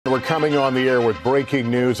We're coming on the air with breaking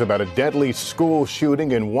news about a deadly school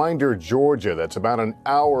shooting in Winder, Georgia. That's about an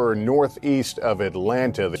hour northeast of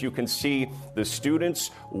Atlanta. You can see the students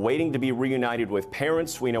waiting to be reunited with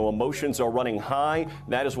parents. We know emotions are running high.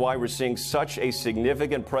 That is why we're seeing such a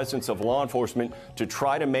significant presence of law enforcement to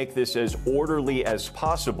try to make this as orderly as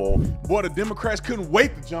possible. Boy, the Democrats couldn't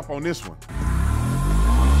wait to jump on this one.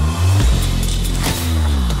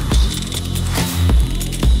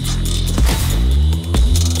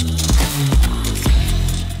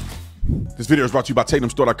 This video is brought to you by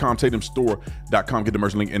TatumStore.com, TatumStore.com. Get the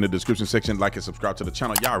merch link in the description section. Like and subscribe to the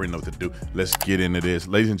channel. Y'all already know what to do. Let's get into this.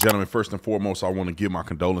 Ladies and gentlemen, first and foremost, I want to give my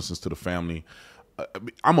condolences to the family.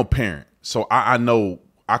 I'm a parent, so I know,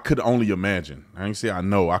 I could only imagine. I ain't say I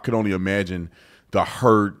know. I could only imagine the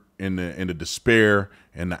hurt and the despair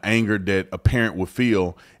and the anger that a parent would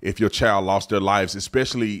feel if your child lost their lives,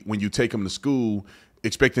 especially when you take them to school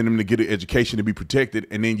expecting them to get an education to be protected,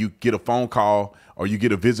 and then you get a phone call or you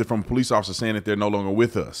get a visit from a police officer saying that they're no longer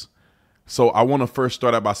with us. So I want to first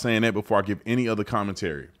start out by saying that before I give any other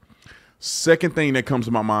commentary. Second thing that comes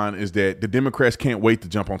to my mind is that the Democrats can't wait to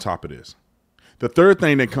jump on top of this. The third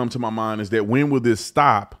thing that comes to my mind is that when will this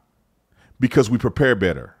stop? Because we prepare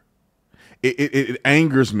better. It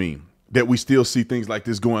angers me that we still see things like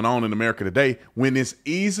this going on in America today when it's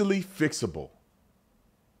easily fixable.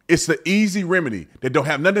 It's the easy remedy that don't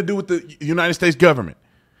have nothing to do with the United States government.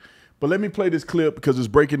 But let me play this clip because it's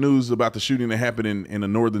breaking news about the shooting that happened in a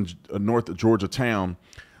North Georgia town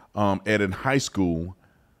at a high school.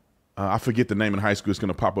 I forget the name of the high school. It's going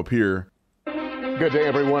to pop up here. Good day,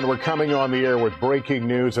 everyone. We're coming on the air with breaking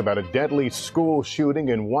news about a deadly school shooting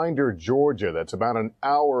in Winder, Georgia. That's about an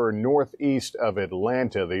hour northeast of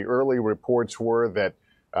Atlanta. The early reports were that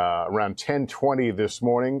around 10:20 this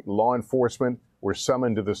morning, law enforcement were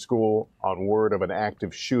summoned to the school on word of an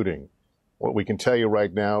active shooting. What we can tell you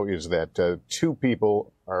right now is that 2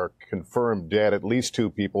 people are confirmed dead, at least 2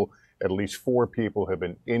 people, at least 4 people have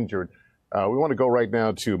been injured. We want to go right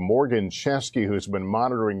now to Morgan Chesky, who's been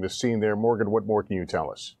monitoring the scene there. Morgan, what more can you tell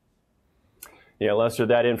us? Yeah, Lester,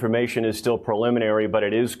 that information is still preliminary, but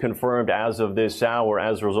it is confirmed as of this hour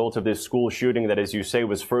as a result of this school shooting that, as you say,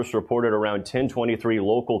 was first reported around 10:23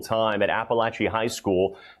 local time at Appalachia High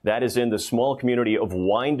School. That is in the small community of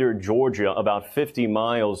Winder, Georgia, about 50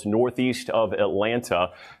 miles northeast of Atlanta.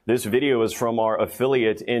 This video is from our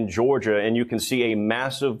affiliate in Georgia, and you can see a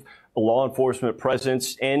massive law enforcement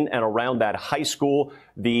presence in and around that high school.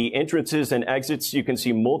 The entrances and exits, you can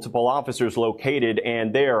see multiple officers located,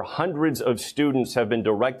 and there hundreds of students have been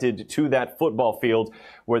directed to that football field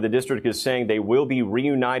where the district is saying they will be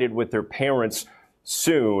reunited with their parents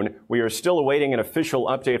soon. We are still awaiting an official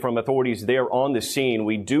update from authorities there on the scene.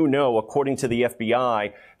 We do know, according to the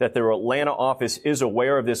FBI, that their Atlanta office is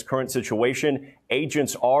aware of this current situation.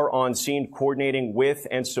 Agents are on scene coordinating with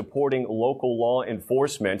and supporting local law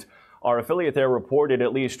enforcement. Our affiliate there reported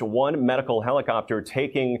at least 1 medical helicopter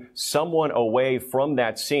taking someone away from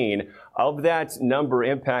that scene. Of that number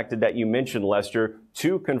impacted that you mentioned, Lester,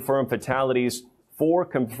 2 confirmed fatalities, 4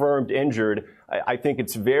 confirmed injured. I think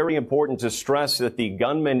it's very important to stress that the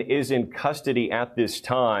gunman is in custody at this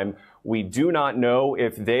time. We do not know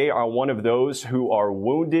if they are one of those who are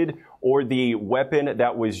wounded or the weapon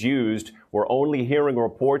that was used. We're only hearing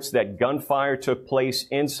reports that gunfire took place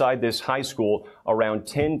inside this high school around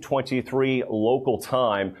 10:23 local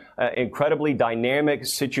time. Incredibly dynamic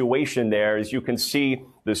situation there. As you can see,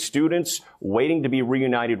 the students waiting to be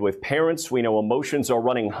reunited with parents. We know emotions are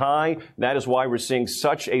running high. That is why we're seeing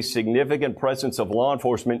such a significant presence of law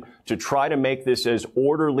enforcement to try to make this as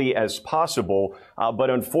orderly as possible. But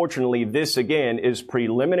unfortunately, this again is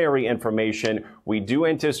preliminary information. We do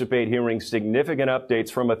anticipate hearing significant updates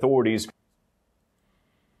from authorities.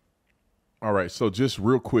 All right, so just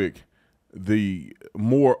real quick, the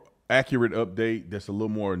more accurate update that's a little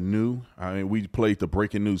more new. I mean, we played the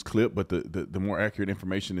breaking news clip, but the more accurate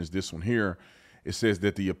information is this one here. It says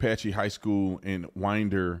that the Apache High School in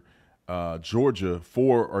Winder, Georgia,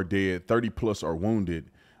 4 are dead, 30 plus are wounded.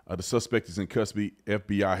 The suspect is in custody.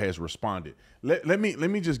 FBI has responded. Let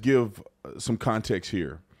me just give some context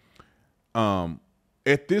here.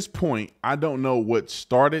 At this point, I don't know what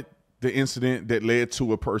started the incident that led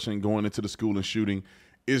to a person going into the school and shooting.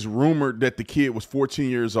 Is rumored that the kid was 14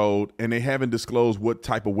 years old, and they haven't disclosed what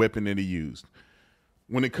type of weapon that he used.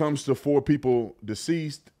 When it comes to 4 people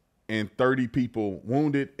deceased and 30 people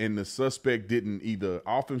wounded, and the suspect didn't either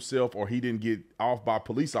off himself or he didn't get off by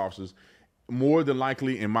police officers, more than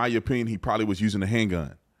likely, in my opinion, he probably was using a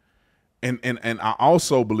handgun. And I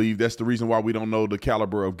also believe that's the reason why we don't know the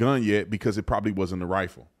caliber of gun yet, because it probably wasn't a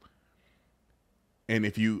rifle. And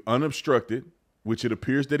if you unobstructed which it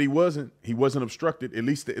appears that he wasn't obstructed. At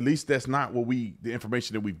least that's not what the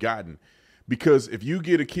information that we've gotten. Because if you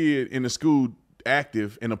get a kid in the school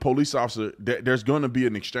active and a police officer, there's going to be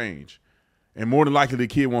an exchange. And more than likely the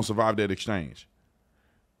kid won't survive that exchange.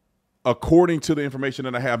 According to the information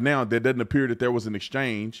that I have now, there doesn't appear that there was an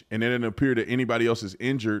exchange, and it doesn't appear that anybody else is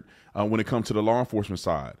injured when it comes to the law enforcement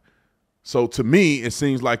side. So to me, it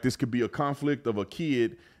seems like this could be a conflict of a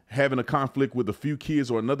kid having a conflict with a few kids,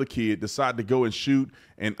 or another kid decide to go and shoot,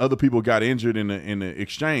 and other people got injured in the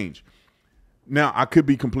exchange. Now, I could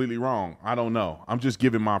be completely wrong. I don't know. I'm just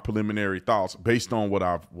giving my preliminary thoughts based on what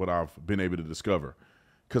I've been able to discover.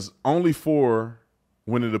 Because only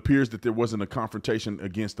when it appears that there wasn't a confrontation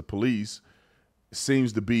against the police,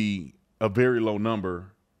 seems to be a very low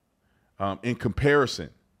number in comparison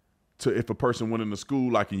to if a person went into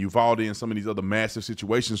school like in Uvalde and some of these other massive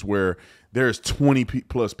situations where there's 20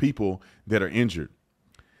 plus people that are injured.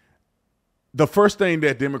 The first thing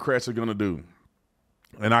that Democrats are going to do,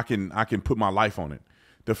 and I can put my life on it,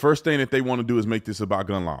 the first thing that they want to do is make this about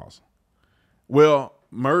gun laws. Well,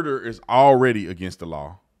 murder is already against the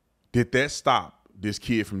law. Did that stop this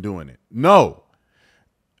kid from doing it? No.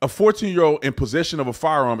 A 14-year-old in possession of a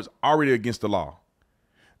firearm is already against the law.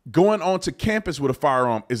 Going onto campus with a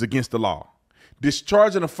firearm is against the law.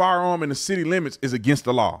 Discharging a firearm in the city limits is against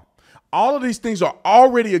the law. All of these things are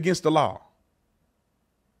already against the law.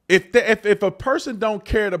 If a person don't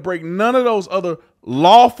care to break none of those other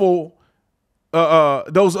lawful,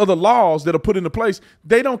 those other laws that are put into place,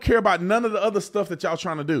 they don't care about none of the other stuff that y'all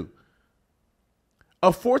trying to do. A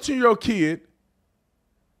 14-year-old kid,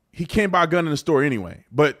 he can't buy a gun in the store anyway.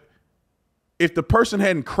 But if the person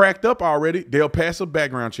hadn't cracked up already, they'll pass a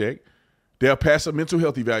background check. They'll pass a mental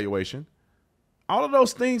health evaluation. All of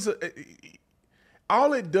those things,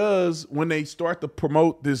 all it does when they start to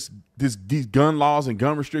promote these gun laws and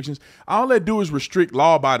gun restrictions, all they do is restrict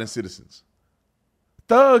law-abiding citizens.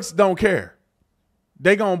 Thugs don't care.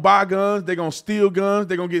 They're going to buy guns. They're going to steal guns.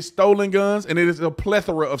 They're going to get stolen guns. And it is a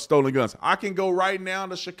plethora of stolen guns. I can go right now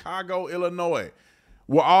to Chicago, Illinois,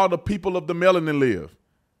 where all the people of the melanin live,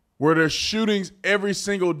 where there's shootings every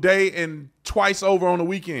single day and twice over on the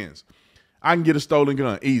weekends. I can get a stolen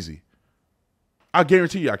gun easy. I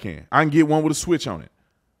guarantee you I can. I can get one with a switch on it.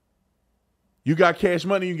 You got cash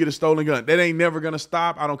money, you can get a stolen gun. That ain't never going to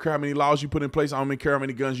stop. I don't care how many laws you put in place. I don't even care how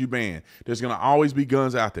many guns you ban. There's going to always be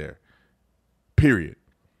guns out there, period.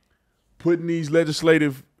 Putting these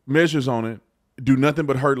legislative measures on it do nothing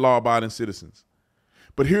but hurt law-abiding citizens.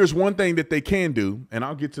 But here's one thing that they can do, and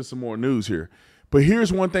I'll get to some more news here. But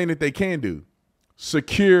here's one thing that they can do.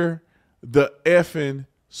 Secure the effing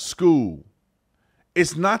school.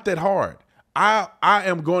 It's not that hard. I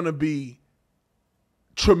am going to be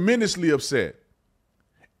tremendously upset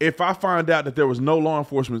if I find out that there was no law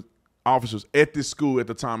enforcement officers at this school at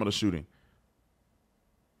the time of the shooting.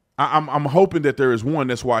 I'm hoping that there is one.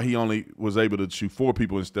 That's why he only was able to shoot 4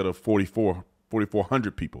 people instead of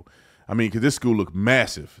 4,400 people. I mean, because this school looked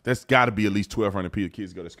massive. That's got to be at least 1,200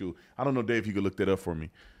 kids go to school. I don't know, Dave, if you could look that up for me.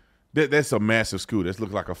 That's a massive school. That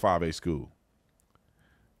looks like a 5A school.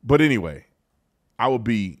 But anyway, I would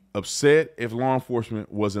be upset if law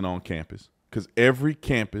enforcement wasn't on campus, because every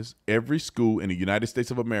campus, every school in the United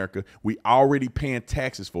States of America, we already paying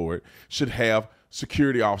taxes for it, should have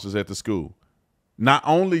security officers at the school. Not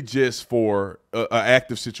only just for an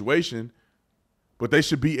active situation, but they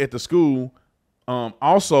should be at the school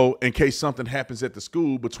also in case something happens at the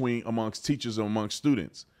school amongst teachers and amongst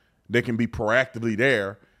students. They can be proactively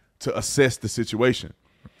there to assess the situation.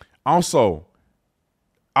 Also,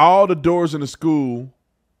 all the doors in the school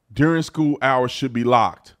during school hours should be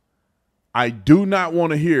locked. I do not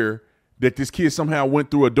want to hear that this kid somehow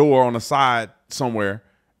went through a door on the side somewhere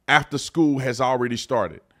after school has already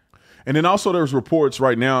started. And then also there's reports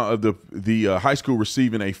right now of the high school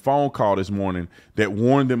receiving a phone call this morning that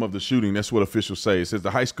warned them of the shooting. That's what officials say. It says the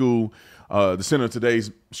high school, the center of today's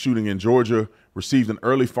shooting in Georgia, received an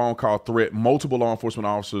early phone call threat. Multiple law enforcement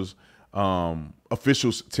officers,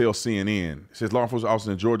 officials tell CNN. It says law enforcement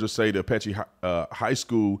officers in Georgia say the Apache High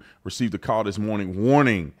School received a call this morning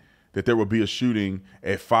warning that there would be a shooting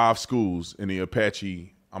at 5 schools in the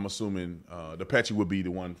Apache. I'm assuming the Apache would be the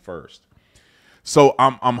one first. So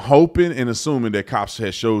I'm hoping and assuming that cops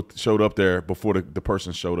had showed up there before the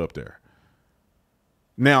person showed up there.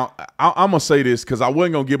 Now, I'm going to say this because I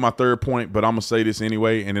wasn't going to give my third point, but I'm going to say this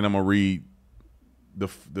anyway, and then I'm going to read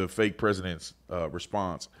the fake president's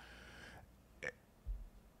response.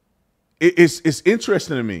 It's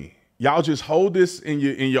interesting to me. Y'all just hold this in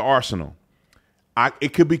your arsenal.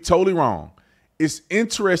 It could be totally wrong. It's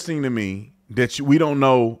interesting to me that we don't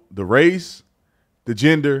know the race, the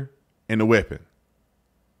gender, and the weapon.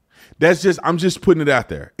 I'm just putting it out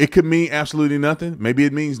there. It could mean absolutely nothing. Maybe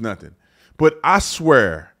it means nothing. But I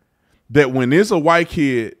swear that when there's a white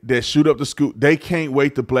kid that shoot up the school, they can't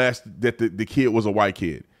wait to blast that the kid was a white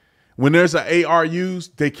kid. When there's an AR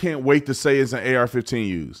used, they can't wait to say it's an AR-15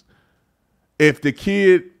 used. If the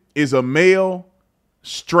kid is a male,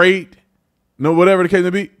 straight, no, whatever the case may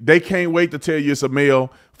be, they can't wait to tell you it's a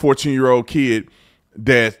male 14-year-old kid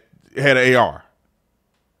that had an AR.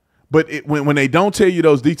 But when they don't tell you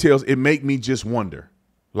those details, it make me just wonder,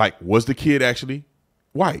 like, was the kid actually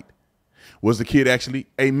white? Was the kid actually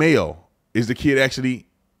a male? Is the kid actually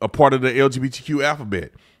a part of the LGBTQ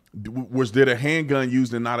alphabet? Was there a handgun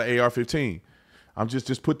used and not an AR-15? I'm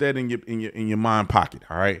just put that in your mind pocket.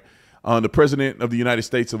 All right. The president of the United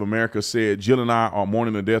States of America said, Jill and I are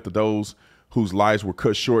mourning the death of those whose lives were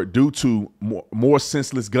cut short due to more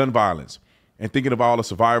senseless gun violence, and thinking of all the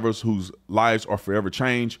survivors whose lives are forever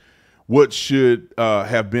changed. What should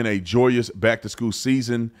have been a joyous back-to-school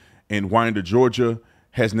season in Winder, Georgia,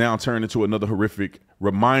 has now turned into another horrific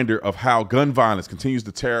reminder of how gun violence continues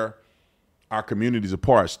to tear our communities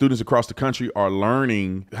apart. Students across the country are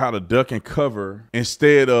learning how to duck and cover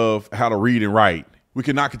instead of how to read and write. We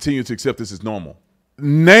cannot continue to accept this as normal.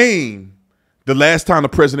 Name the last time the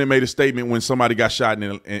president made a statement when somebody got shot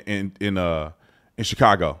in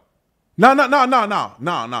Chicago.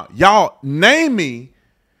 No. Y'all name me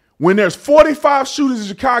when there's 45 shooters in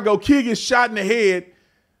Chicago, kid gets shot in the head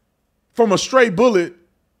from a stray bullet.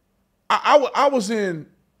 I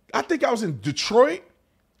think I was in Detroit.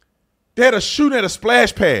 They had a shooting at a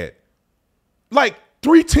splash pad. Like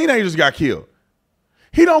 3 teenagers got killed.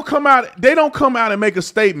 They don't come out and make a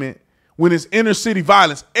statement when it's inner city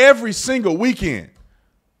violence every single weekend.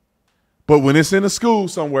 But when it's in a school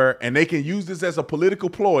somewhere and they can use this as a political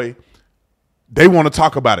ploy, they want to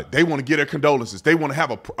talk about it. They want to get their condolences. They want to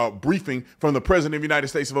have a briefing from the president of the United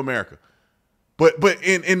States of America. But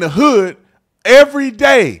in the hood, every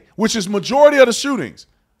day, which is majority of the shootings,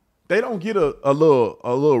 they don't get a little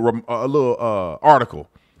article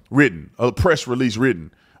written, a press release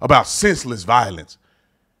written about senseless violence.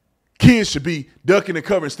 Kids should be ducking and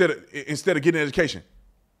covering instead of getting an education.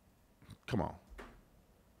 Come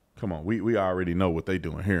on. We already know what they're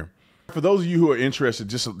doing here. For those of you who are interested,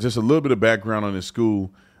 just a little bit of background on this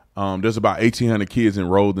school. There's about 1,800 kids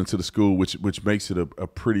enrolled into the school, which makes it a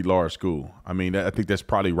pretty large school. I mean, I think that's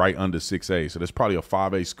probably right under 6A, so that's probably a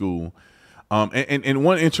 5A school. And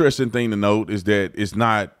one interesting thing to note is that it's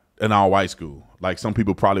not an all-white school, like some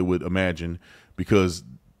people probably would imagine, because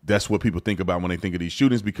that's what people think about when they think of these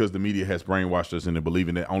shootings, because the media has brainwashed us into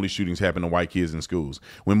believing that only shootings happen to white kids in schools,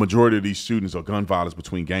 when majority of these shootings are gun violence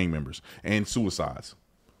between gang members and suicides.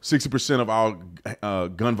 60% of all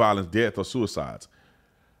gun violence deaths are suicides.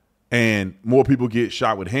 And more people get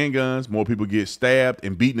shot with handguns, more people get stabbed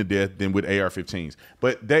and beaten to death than with AR-15s.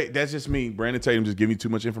 But that's just me. Brandon Tatum just giving you too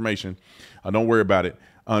much information. Don't worry about it.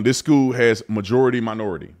 This school has majority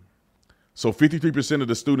minority. So 53% of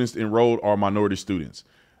the students enrolled are minority students.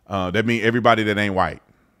 That means everybody that ain't white.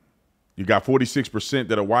 You got 46%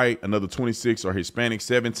 that are white, another 26 are Hispanic,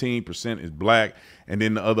 17% is black, and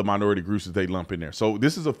then the other minority groups that they lump in there. So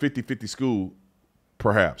this is a 50-50 school,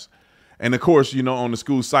 perhaps. And, of course, on the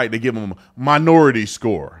school site, they give them a minority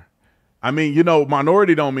score. I mean,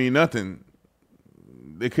 minority don't mean nothing.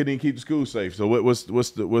 They couldn't even keep the school safe. So what's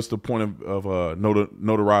the point of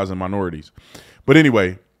notarizing minorities? But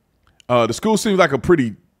anyway, the school seems like a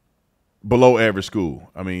pretty below average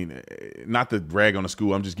school. I mean, not to brag on the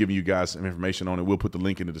school. I'm just giving you guys some information on it. We'll put the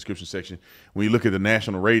link in the description section. When you look at the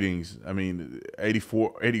national ratings, I mean,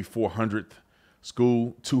 8400th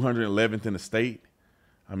school, 211th in the state.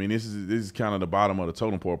 I mean, this is kind of the bottom of the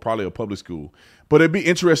totem pole, probably a public school. But it'd be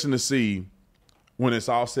interesting to see when it's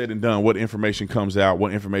all said and done what information comes out,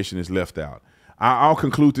 what information is left out. I'll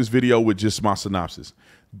conclude this video with just my synopsis.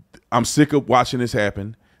 I'm sick of watching this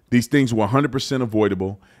happen. These things were 100%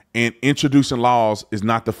 avoidable, and introducing laws is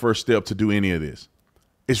not the first step to do any of this.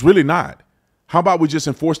 It's really not. How about we just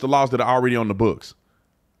enforce the laws that are already on the books?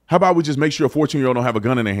 How about we just make sure a 14-year-old don't have a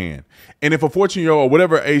gun in their hand? And if a 14-year-old or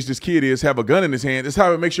whatever age this kid is have a gun in his hand, that's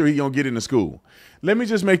how we make sure he don't get into school. Let me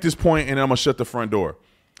just make this point, and I'm going to shut the front door.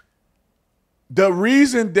 The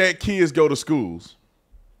reason that kids go to schools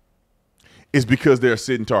is because they're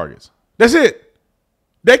sitting targets. That's it.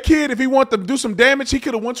 That kid, if he wanted to do some damage, he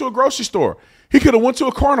could have went to a grocery store. He could have went to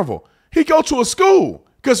a carnival. He go to a school.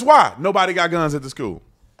 Because why? Nobody got guns at the school.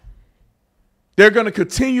 They're going to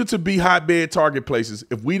continue to be hotbed target places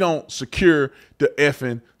if we don't secure the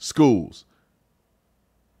effing schools.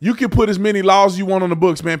 You can put as many laws as you want on the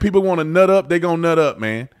books, man. People want to nut up, they're going to nut up,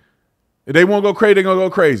 man. If they want to go crazy, they're going to go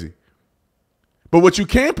crazy. But what you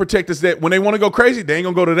can protect is that when they want to go crazy, they ain't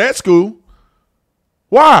going to go to that school.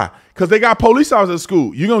 Why? Because they got police officers at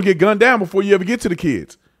school. You're going to get gunned down before you ever get to the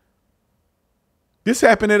kids. This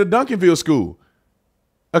happened at a Duncanville school.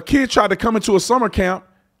 A kid tried to come into a summer camp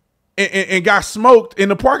and got smoked in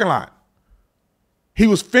the parking lot. He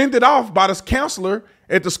was fended off by this counselor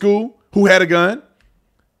at the school who had a gun.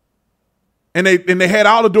 And they had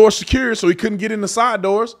all the doors secured so he couldn't get in the side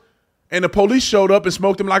doors. And the police showed up and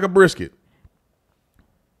smoked him like a brisket.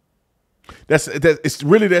 It's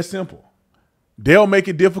really that simple. They'll make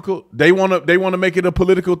it difficult. They want to make it a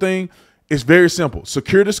political thing. It's very simple.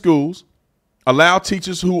 Secure the schools. Allow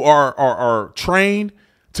teachers who are trained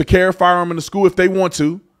to carry a firearm in the school if they want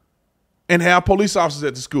to, and have police officers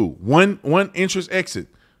at the school. One entrance exit.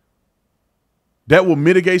 That will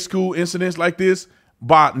mitigate school incidents like this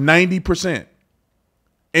by 90%.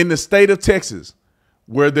 In the state of Texas,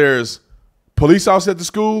 where there's police officers at the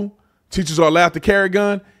school, teachers are allowed to carry a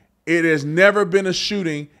gun, it has never been a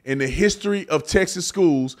shooting in the history of Texas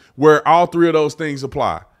schools where all three of those things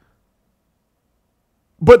apply.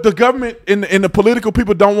 But the government and the political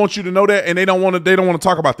people don't want you to know that, and they don't want to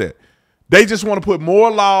talk about that. They just want to put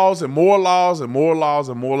more laws and more laws and more laws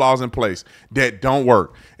and more laws in place that don't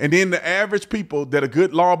work. And then the average people that are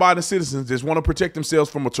good law-abiding citizens just want to protect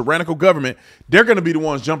themselves from a tyrannical government, they're going to be the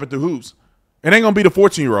ones jumping through hoops. It ain't going to be the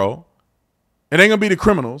 14-year-old. It ain't going to be the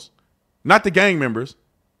criminals, not the gang members.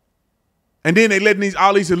 And then they letting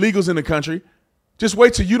all these illegals in the country. Just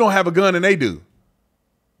wait till you don't have a gun and they do.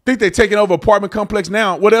 Think they're taking over apartment complex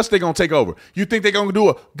now. What else they going to take over? You think they're going to do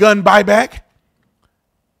a gun buyback?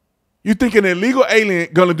 You think an illegal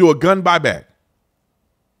alien going to do a gun buyback?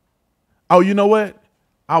 Oh, you know what?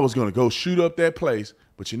 I was going to go shoot up that place,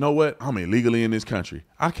 but you know what? I'm illegally in this country.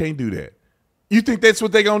 I can't do that. You think that's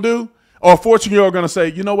what they're going to do? Or a 14-year-old going to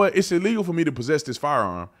say, you know what? It's illegal for me to possess this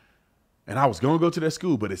firearm. And I was going to go to that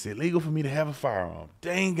school, but it's illegal for me to have a firearm.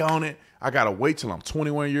 Dang on it. I got to wait till I'm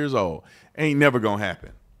 21 years old. Ain't never going to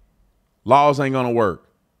happen. Laws ain't going to work.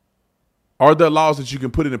 Are there laws that you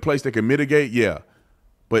can put into place that can mitigate? Yeah.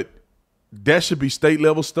 But that should be state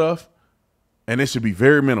level stuff, and it should be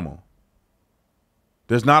very minimal.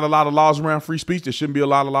 There's not a lot of laws around free speech. There shouldn't be a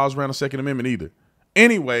lot of laws around the Second Amendment either.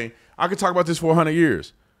 Anyway, I could talk about this for 100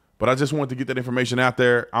 years. But I just wanted to get that information out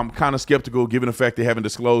there. I'm kind of skeptical given the fact they haven't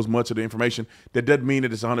disclosed much of the information. That doesn't mean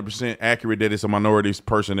that it's 100% accurate that it's a minority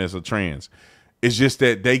person that's a trans. It's just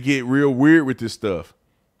that they get real weird with this stuff.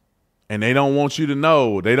 And they don't want you to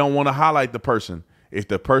know. They don't want to highlight the person if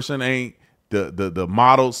the person ain't the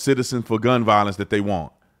model citizen for gun violence that they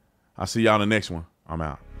want. I'll see y'all in the next one. I'm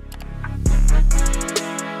out.